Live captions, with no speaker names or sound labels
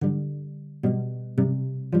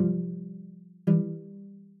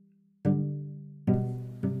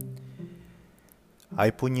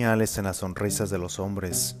Hay puñales en las sonrisas de los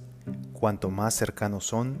hombres. Cuanto más cercanos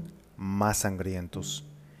son, más sangrientos.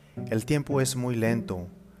 El tiempo es muy lento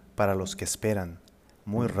para los que esperan,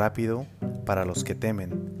 muy rápido para los que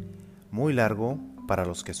temen, muy largo para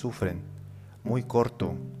los que sufren, muy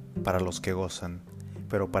corto para los que gozan,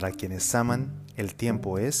 pero para quienes aman, el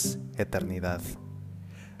tiempo es eternidad.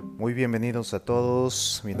 Muy bienvenidos a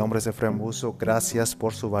todos, mi nombre es Efraín Buzo, gracias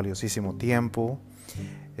por su valiosísimo tiempo.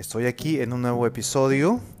 Estoy aquí en un nuevo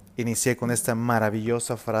episodio. Inicié con esta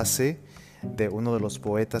maravillosa frase de uno de los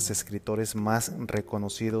poetas escritores más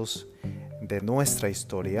reconocidos de nuestra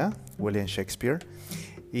historia, William Shakespeare.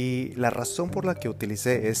 Y la razón por la que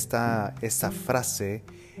utilicé esta frase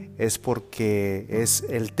es porque es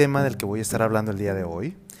el tema del que voy a estar hablando el día de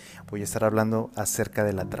hoy. Voy a estar hablando acerca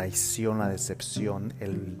de la traición, la decepción,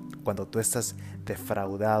 cuando tú estás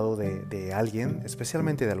defraudado de alguien,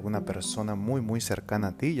 especialmente de alguna persona muy muy cercana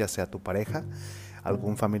a ti, ya sea tu pareja,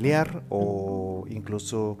 algún familiar o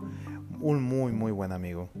incluso un muy muy buen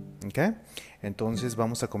amigo. ¿Okay? Entonces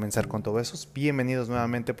vamos a comenzar con todo eso. Bienvenidos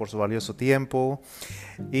nuevamente por su valioso tiempo.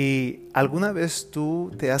 ¿Y alguna vez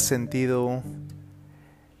tú te has sentido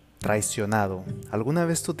traicionado? ¿Alguna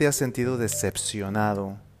vez tú te has sentido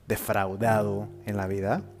decepcionado, defraudado en la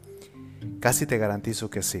vida? Casi te garantizo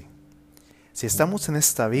que sí. Si estamos en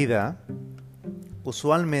esta vida,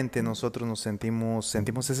 usualmente nosotros sentimos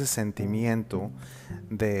ese sentimiento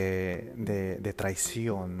de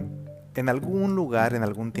traición en algún lugar, en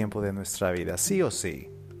algún tiempo de nuestra vida, sí o sí,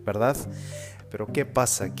 ¿verdad? Pero ¿qué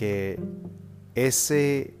pasa? Que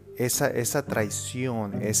esa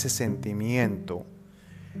traición, ese sentimiento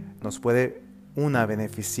nos puede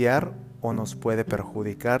beneficiar o nos puede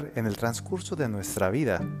perjudicar en el transcurso de nuestra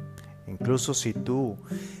vida. Incluso si tú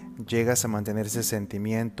llegas a mantener ese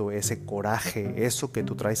sentimiento, ese coraje, eso que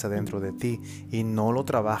tú traes adentro de ti y no lo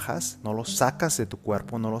trabajas, no lo sacas de tu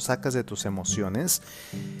cuerpo, no lo sacas de tus emociones,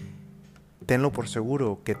 tenlo por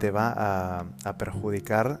seguro que te va a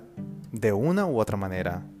perjudicar de una u otra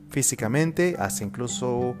manera, físicamente, hasta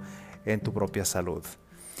incluso en tu propia salud.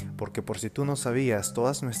 Porque por si tú no sabías,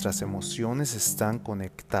 todas nuestras emociones están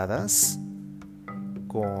conectadas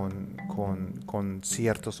con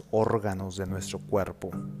ciertos órganos de nuestro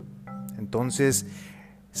cuerpo. Entonces,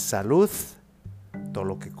 salud, todo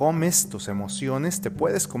lo que comes, tus emociones, te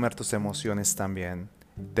puedes comer tus emociones también.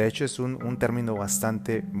 De hecho, es un término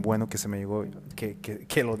bastante bueno que se me llegó,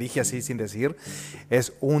 que lo dije así sin decir.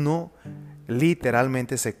 Es uno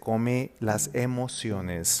literalmente se come las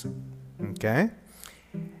emociones. ¿Ok?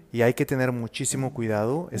 Y hay que tener muchísimo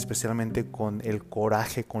cuidado, especialmente con el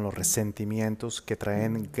coraje, con los resentimientos que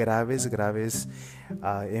traen graves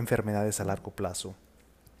enfermedades a largo plazo.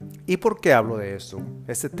 ¿Y por qué hablo de esto,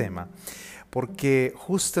 este tema? Porque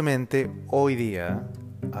justamente hoy día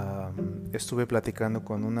estuve platicando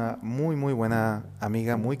con una muy muy buena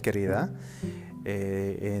amiga, muy querida,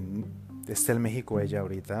 está en México ella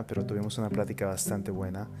ahorita, pero tuvimos una plática bastante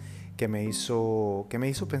buena que me hizo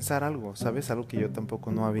pensar algo, ¿sabes? Algo que yo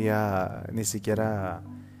tampoco no había ni siquiera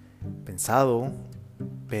pensado,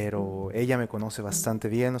 pero ella me conoce bastante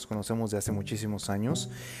bien, nos conocemos de hace muchísimos años.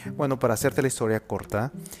 Bueno, para hacerte la historia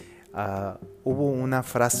corta, hubo una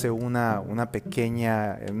frase, una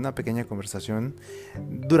pequeña conversación.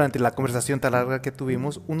 Durante la conversación tan larga que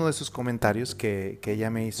tuvimos, uno de sus comentarios que ella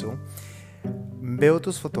me hizo: veo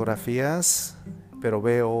tus fotografías, pero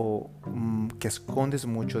veo que escondes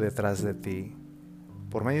mucho detrás de ti.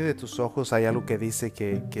 Por medio de tus ojos hay algo que dice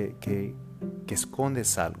que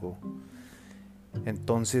escondes algo.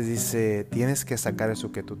 Entonces dice, tienes que sacar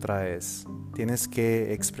eso que tú traes. Tienes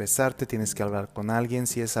que expresarte, tienes que hablar con alguien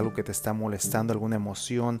si es algo que te está molestando, alguna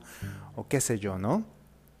emoción o qué sé yo, ¿no?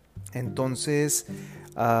 Entonces,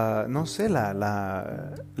 no sé,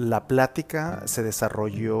 la plática se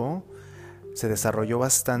desarrolló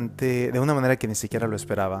bastante, de una manera que ni siquiera lo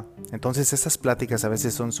esperaba. Entonces esas pláticas a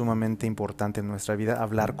veces son sumamente importantes en nuestra vida,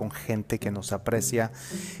 hablar con gente que nos aprecia,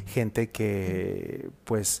 gente que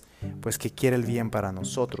pues que quiere el bien para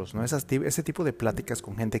nosotros, ¿no? Ese tipo de pláticas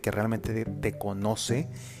con gente que realmente te conoce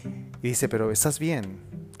y dice, pero ¿estás bien?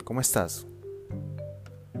 ¿Cómo estás?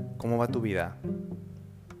 ¿Cómo va tu vida?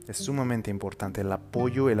 Es sumamente importante el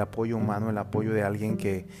apoyo humano, el apoyo de alguien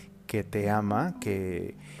que te ama,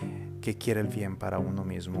 que quiere el bien para uno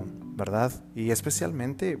mismo, ¿verdad? Y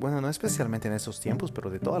especialmente, bueno, no especialmente en estos tiempos,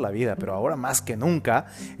 pero de toda la vida, pero ahora más que nunca,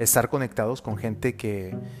 estar conectados con gente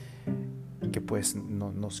que pues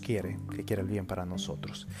nos quiere, que quiere el bien para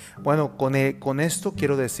nosotros. Bueno, con esto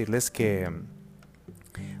quiero decirles que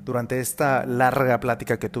durante esta larga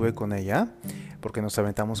plática que tuve con ella, porque nos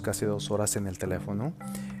aventamos casi 2 horas en el teléfono,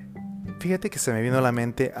 fíjate que se me vino a la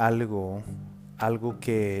mente algo algo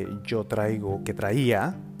que yo que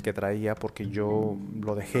traía porque yo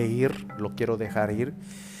lo dejé ir, lo quiero dejar ir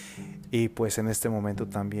y pues en este momento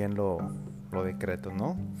también lo decreto,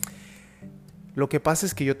 ¿no? Lo que pasa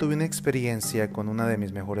es que yo tuve una experiencia con una de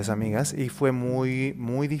mis mejores amigas y fue muy,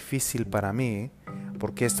 muy difícil para mí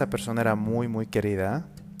porque esta persona era muy, muy querida.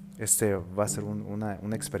 Este va a ser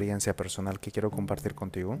una experiencia personal que quiero compartir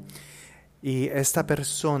contigo. Y esta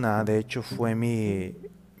persona, de hecho, fue mi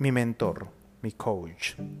mentor, mi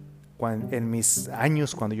coach. En mis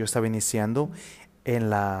años, cuando yo estaba iniciando en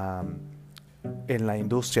en la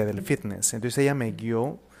industria del fitness. Entonces ella me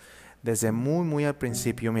guió desde muy, muy al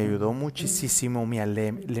principio, me ayudó muchísimo, me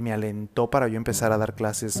alentó para yo empezar a dar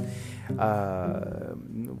clases,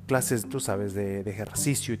 clases, tú sabes, de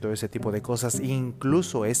ejercicio y todo ese tipo de cosas. E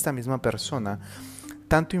incluso esta misma persona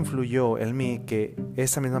tanto influyó en mí que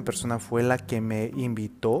esa misma persona fue la que me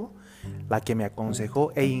invitó, la que me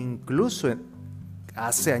aconsejó e incluso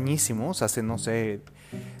hace añísimos, hace no sé,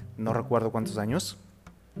 no recuerdo cuántos años,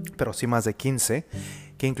 pero sí más de 15,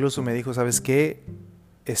 que incluso me dijo, ¿sabes qué?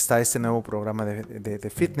 Está este nuevo programa de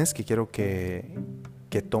fitness que quiero que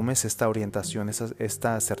tomes esta orientación,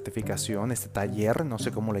 esta certificación, este taller, no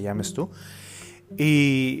sé cómo le llames tú,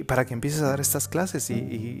 y para que empieces a dar estas clases.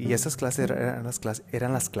 Y estas clases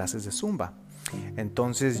eran las clases de Zumba.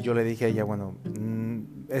 Entonces yo le dije a ella, bueno,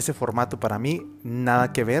 ese formato para mí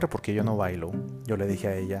nada que ver porque yo no bailo. Yo le dije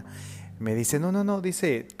a ella, me dice, no, no, no,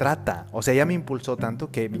 dice, trata. O sea, ella me impulsó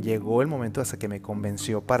tanto que llegó el momento hasta que me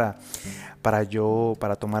convenció para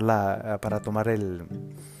tomar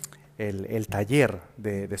el taller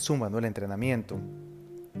de Zumba, ¿no? El entrenamiento,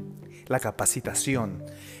 la capacitación.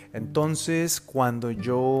 Entonces, cuando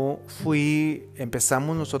yo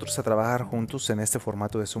empezamos nosotros a trabajar juntos en este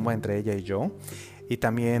formato de Zumba entre ella y yo, y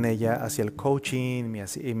también ella hacía el coaching,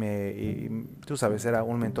 y tú sabes, era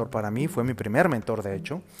un mentor para mí, fue mi primer mentor de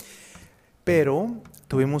hecho, pero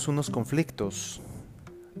tuvimos unos conflictos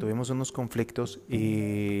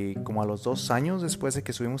y como a los 2 años después de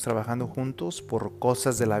que estuvimos trabajando juntos por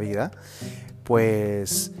cosas de la vida,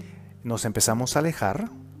 pues nos empezamos a alejar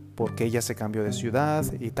porque ella se cambió de ciudad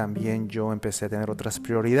y también yo empecé a tener otras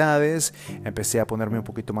prioridades, empecé a ponerme un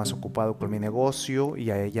poquito más ocupado con mi negocio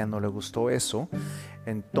y a ella no le gustó eso.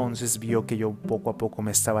 Entonces vio que yo poco a poco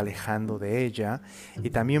me estaba alejando de ella y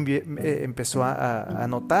también empezó a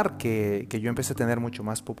notar que yo empecé a tener mucho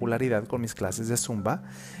más popularidad con mis clases de Zumba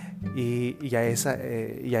y a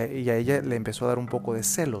ella le empezó a dar un poco de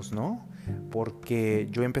celos, ¿no? Porque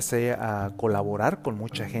yo empecé a colaborar con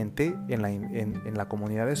mucha gente en la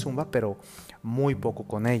comunidad de Zumba, pero muy poco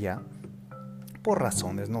con ella, por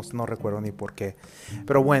razones, no recuerdo ni por qué.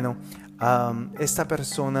 Pero bueno, esta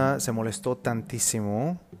persona se molestó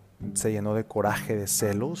tantísimo, se llenó de coraje, de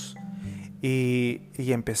celos, y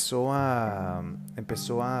empezó a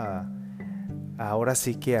ahora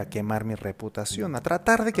sí que a quemar mi reputación, a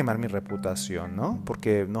tratar de quemar mi reputación, ¿no?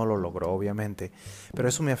 Porque no lo logró, obviamente. Pero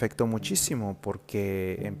eso me afectó muchísimo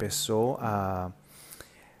porque empezó a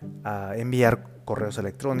enviar correos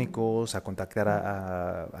electrónicos, a contactar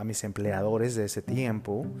a mis empleadores de ese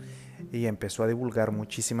tiempo y empezó a divulgar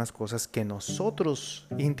muchísimas cosas que nosotros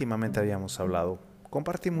íntimamente habíamos hablado.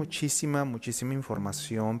 Compartí muchísima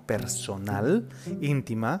información personal,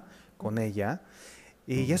 íntima, con ella.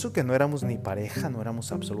 Y eso que no éramos ni pareja, no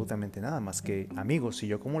éramos absolutamente nada más que amigos. Y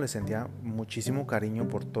yo como le sentía muchísimo cariño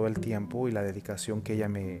por todo el tiempo y la dedicación que ella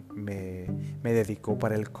me dedicó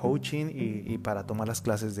para el coaching y para tomar las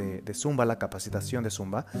clases de Zumba, la capacitación de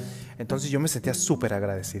Zumba. Entonces yo me sentía súper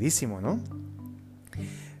agradecidísimo, ¿no?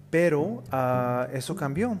 Pero eso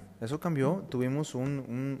cambió. Tuvimos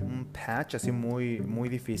un patch así muy, muy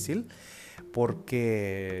difícil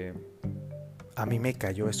porque a mí me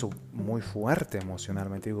cayó eso muy fuerte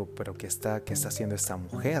emocionalmente. Digo, pero qué está haciendo esta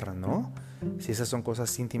mujer, ¿no? Si esas son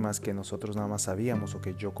cosas íntimas que nosotros nada más sabíamos o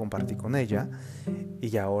que yo compartí con ella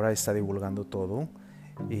y ahora está divulgando todo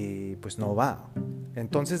y pues no va.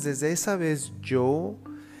 Entonces desde esa vez yo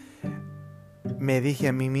me dije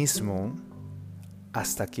a mí mismo,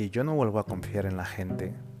 hasta aquí, yo no vuelvo a confiar en la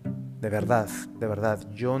gente. De verdad,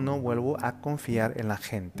 yo no vuelvo a confiar en la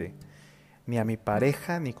gente. Ni a mi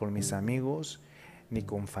pareja, ni con mis amigos, ni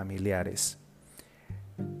con familiares.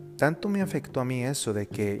 Tanto me afectó a mí eso de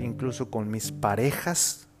que incluso con mis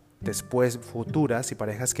parejas después futuras y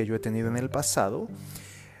parejas que yo he tenido en el pasado,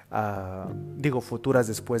 digo futuras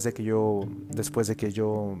después de que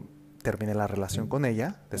yo terminé la relación con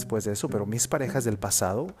ella, después de eso, pero mis parejas del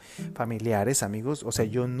pasado, familiares, amigos, o sea,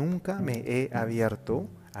 yo nunca me he abierto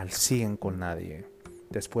al 100 con nadie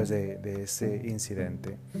después de ese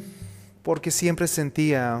incidente. Porque siempre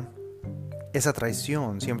sentía esa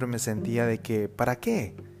traición, siempre me sentía de que, ¿para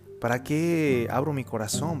qué? ¿Para qué abro mi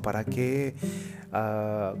corazón? ¿Para qué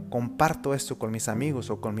comparto esto con mis amigos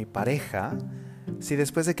o con mi pareja? Si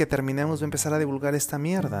después de que terminemos voy a empezar a divulgar esta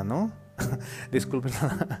mierda, ¿no? Disculpen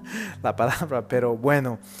la palabra, pero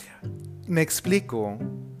bueno, me explico.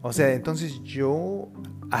 O sea, entonces yo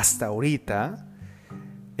hasta ahorita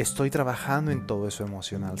estoy trabajando en todo eso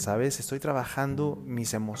emocional, ¿sabes? Estoy trabajando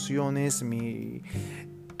mis emociones,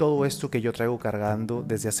 todo esto que yo traigo cargando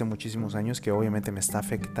desde hace muchísimos años, que obviamente me está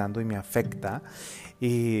afectando y me afecta.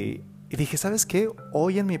 Y dije, ¿sabes qué?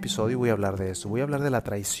 Hoy en mi episodio voy a hablar de esto, voy a hablar de la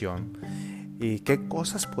traición y qué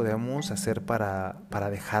cosas podemos hacer para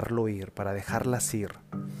dejarlo ir, para dejarlas ir,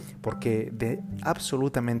 porque de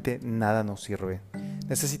absolutamente nada nos sirve.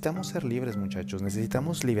 Necesitamos ser libres, muchachos,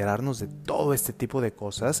 necesitamos liberarnos de todo este tipo de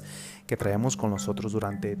cosas que traemos con nosotros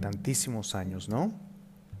durante tantísimos años, ¿no?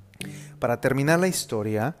 Para terminar la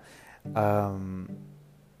historia,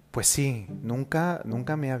 pues sí, nunca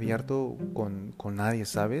me he abierto con nadie,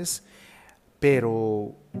 ¿sabes?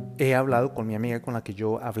 Pero he hablado con mi amiga con la que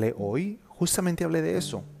yo hablé hoy, justamente hablé de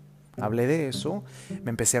eso. Hablé de eso,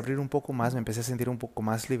 me empecé a abrir un poco más, me empecé a sentir un poco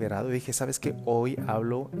más liberado y dije, ¿sabes qué? Hoy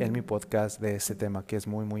hablo en mi podcast de este tema que es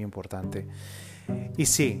muy, muy importante. Y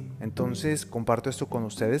sí, entonces comparto esto con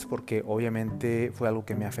ustedes porque obviamente fue algo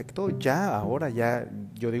que me afectó. Ya, ahora, ya,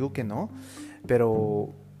 yo digo que no,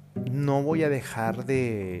 pero no voy a dejar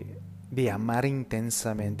de amar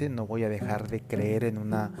intensamente, no voy a dejar de creer en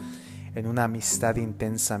una amistad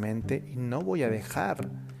intensamente y no voy a dejar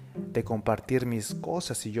de compartir mis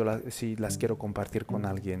cosas si las quiero compartir con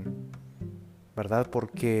alguien, ¿verdad?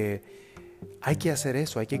 Porque hay que hacer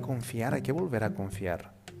eso, hay que confiar, hay que volver a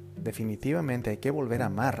confiar. Definitivamente hay que volver a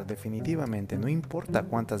amar, definitivamente. No importa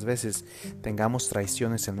cuántas veces tengamos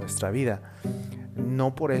traiciones en nuestra vida.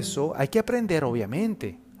 No por eso, hay que aprender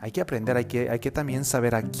obviamente. Hay que aprender, hay que también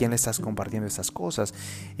saber a quién le estás compartiendo esas cosas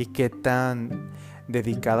y qué tan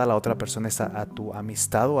dedicada la otra persona está a tu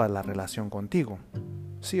amistad o a la relación contigo.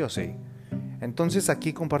 Sí o sí. Entonces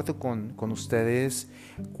aquí comparto con ustedes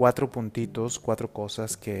 4 puntitos, 4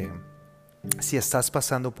 cosas que si estás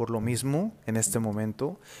pasando por lo mismo en este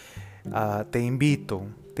momento, te invito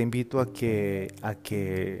a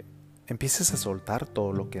que empieces a soltar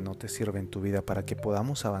todo lo que no te sirve en tu vida para que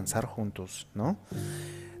podamos avanzar juntos, ¿no?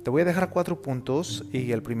 Te voy a dejar 4 puntos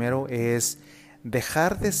y el primero es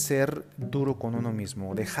dejar de ser duro con uno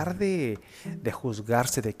mismo, dejar de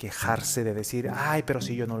juzgarse, de quejarse, de decir, ay, pero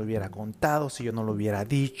si yo no lo hubiera contado, si yo no lo hubiera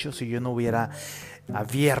dicho, si yo no hubiera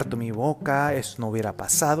abierto mi boca, eso no hubiera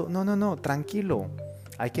pasado. No, tranquilo.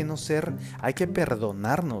 Hay que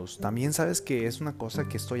perdonarnos. También sabes que es una cosa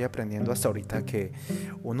que estoy aprendiendo hasta ahorita, que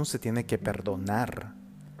uno se tiene que perdonar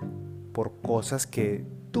por cosas que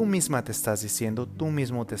tú misma te estás diciendo, tú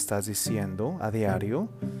mismo te estás diciendo a diario.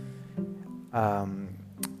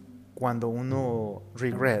 Cuando uno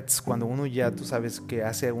regrets, cuando uno ya tú sabes que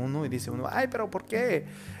hace uno y dice uno, ay, pero ¿por qué?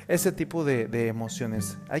 Ese tipo de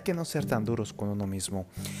emociones. Hay que no ser tan duros con uno mismo.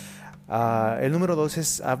 El número 2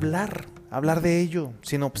 es hablar de ello,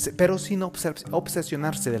 pero sin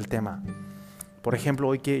obsesionarse del tema. Por ejemplo,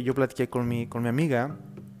 hoy que yo platiqué con mi amiga,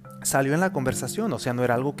 salió en la conversación, o sea, no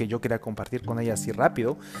era algo que yo quería compartir con ella así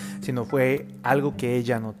rápido, sino fue algo que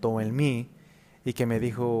ella notó en mí y que me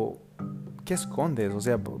dijo, ¿qué escondes? O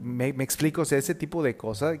sea, me explico, o sea, ese tipo de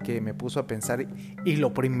cosa que me puso a pensar y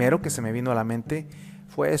lo primero que se me vino a la mente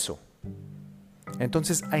fue eso.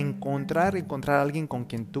 Entonces, a encontrar a alguien con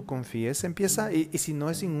quien tú confíes, empieza, y si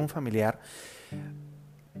no es ningún familiar,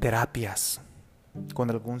 terapias, con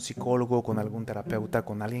algún psicólogo, con algún terapeuta,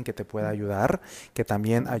 con alguien que te pueda ayudar, que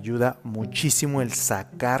también ayuda muchísimo el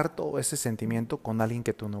sacar todo ese sentimiento con alguien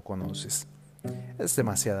que tú no conoces. Es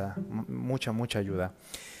mucha ayuda.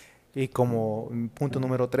 Y como punto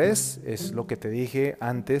número 3, es lo que te dije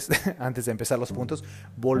antes de empezar los puntos,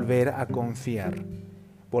 volver a confiar.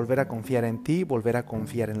 Volver a confiar en ti, volver a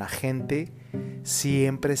confiar en la gente,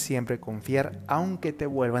 siempre confiar, aunque te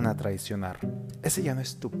vuelvan a traicionar. Ese ya no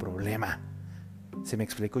es tu problema. ¿Se me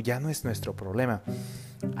explico? Ya no es nuestro problema.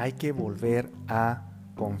 Hay que volver a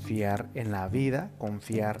confiar en la vida,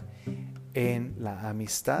 confiar en la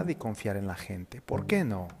amistad y confiar en la gente. ¿Por qué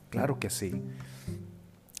no? Claro que sí.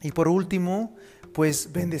 Y por último,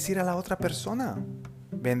 pues bendecir a la otra persona.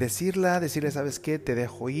 Bendecirla, decirle, ¿sabes qué? Te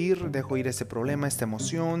dejo ir ese problema, esta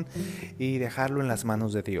emoción y dejarlo en las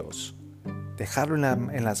manos de Dios. Dejarlo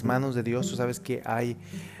en las manos de Dios. Tú sabes que hay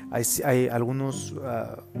Hay algunos,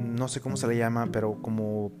 no sé cómo se le llama, pero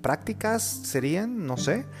como prácticas serían, no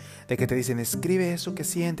sé, de que te dicen, escribe eso que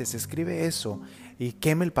sientes, escribe eso, y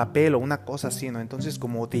queme el papel o una cosa así, ¿no? Entonces,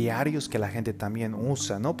 como diarios que la gente también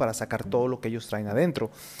usa, ¿no? Para sacar todo lo que ellos traen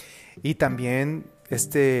adentro. Y también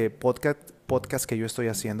este podcast que yo estoy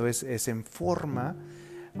haciendo es en forma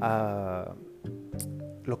a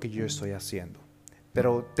lo que yo estoy haciendo.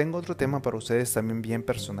 Pero tengo otro tema para ustedes también bien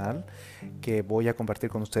personal que voy a compartir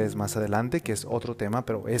con ustedes más adelante, que es otro tema,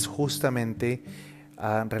 pero es justamente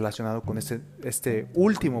relacionado con este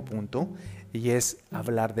último punto, y es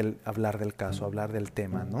hablar del caso, hablar del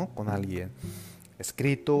tema, ¿no? Con alguien.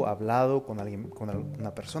 Escrito, hablado con alguien, con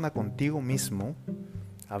una persona, contigo mismo,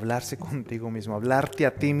 hablarse contigo mismo, hablarte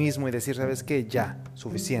a ti mismo y decir, ¿sabes qué? Ya,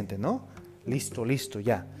 suficiente, ¿no? Listo,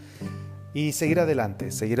 ya. Y seguir adelante,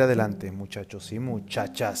 muchachos y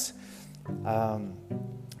muchachas.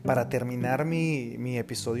 Para terminar mi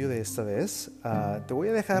episodio de esta vez, te voy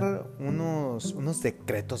a dejar unos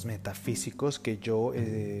decretos metafísicos que yo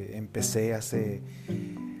empecé hace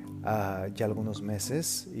ya algunos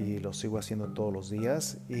meses y los sigo haciendo todos los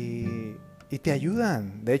días y te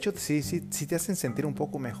ayudan. De hecho, sí te hacen sentir un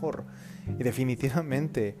poco mejor. Y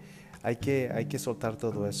definitivamente hay que soltar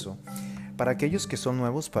todo eso. Para aquellos que son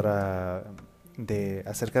nuevos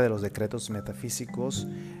acerca de los decretos metafísicos,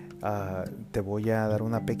 te voy a dar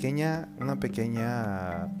una pequeña,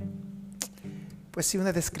 pues sí,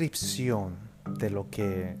 una descripción de lo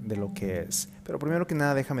que es. Pero primero que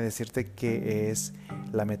nada, déjame decirte qué es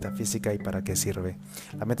la metafísica y para qué sirve.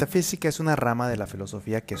 La metafísica es una rama de la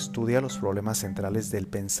filosofía que estudia los problemas centrales del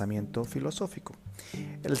pensamiento filosófico.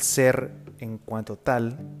 El ser en cuanto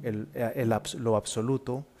tal, lo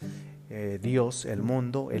absoluto, Dios, el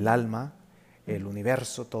mundo, el alma, el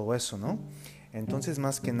universo, todo eso, ¿no? Entonces,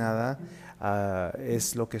 más que nada,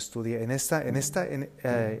 es lo que estudia. En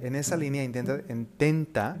esa línea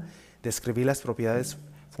intenta describir las propiedades,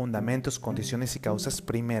 fundamentos, condiciones y causas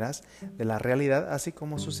primeras de la realidad, así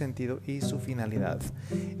como su sentido y su finalidad.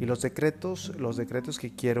 Y los decretos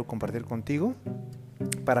que quiero compartir contigo,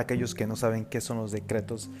 para aquellos que no saben qué son los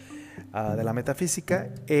decretos de la metafísica,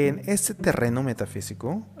 en este terreno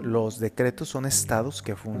metafísico, los decretos son estados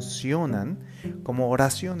que funcionan como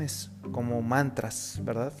oraciones, como mantras,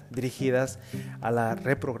 ¿verdad? Dirigidas a la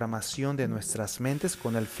reprogramación de nuestras mentes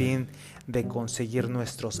con el fin de conseguir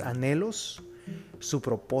nuestros anhelos. Su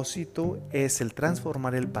propósito es el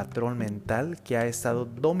transformar el patrón mental que ha estado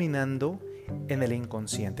dominando en el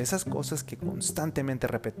inconsciente, esas cosas que constantemente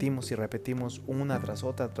repetimos y repetimos una tras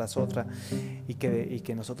otra y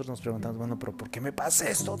que nosotros nos preguntamos, bueno, pero ¿por qué me pasa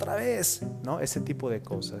esto otra vez? ¿No? Ese tipo de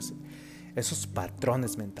cosas, esos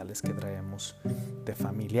patrones mentales que traemos de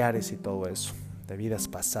familiares y todo eso, de vidas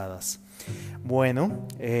pasadas. Bueno,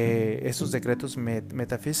 esos decretos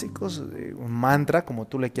metafísicos, un mantra, como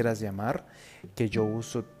tú le quieras llamar, que yo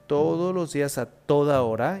uso todos los días a toda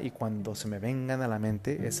hora y cuando se me vengan a la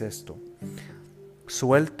mente, es esto: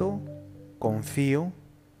 suelto, confío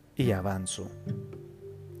y avanzo.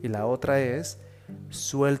 Y la otra es: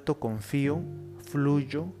 suelto, confío,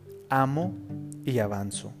 fluyo, amo y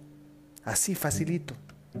avanzo. Así facilito.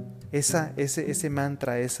 Ese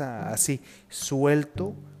mantra, así,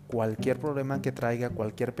 suelto cualquier problema que traiga,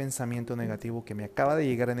 cualquier pensamiento negativo que me acaba de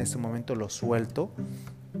llegar en este momento, lo suelto,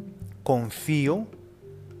 confío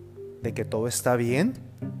de que todo está bien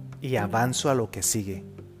y avanzo a lo que sigue.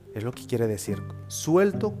 Es lo que quiere decir: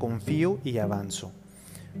 suelto, confío y avanzo.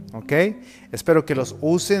 ¿Ok? Espero que los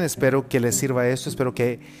usen, espero que les sirva esto, espero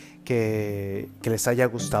que les haya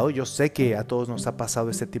gustado. Yo sé que a todos nos ha pasado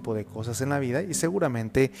este tipo de cosas en la vida y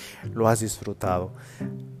seguramente lo has disfrutado.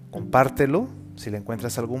 Compártelo si le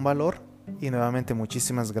encuentras algún valor y nuevamente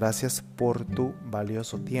muchísimas gracias por tu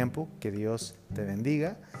valioso tiempo. Que Dios te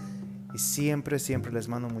bendiga y siempre les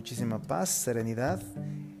mando muchísima paz, serenidad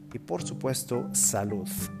y por supuesto salud.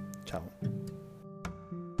 Chao.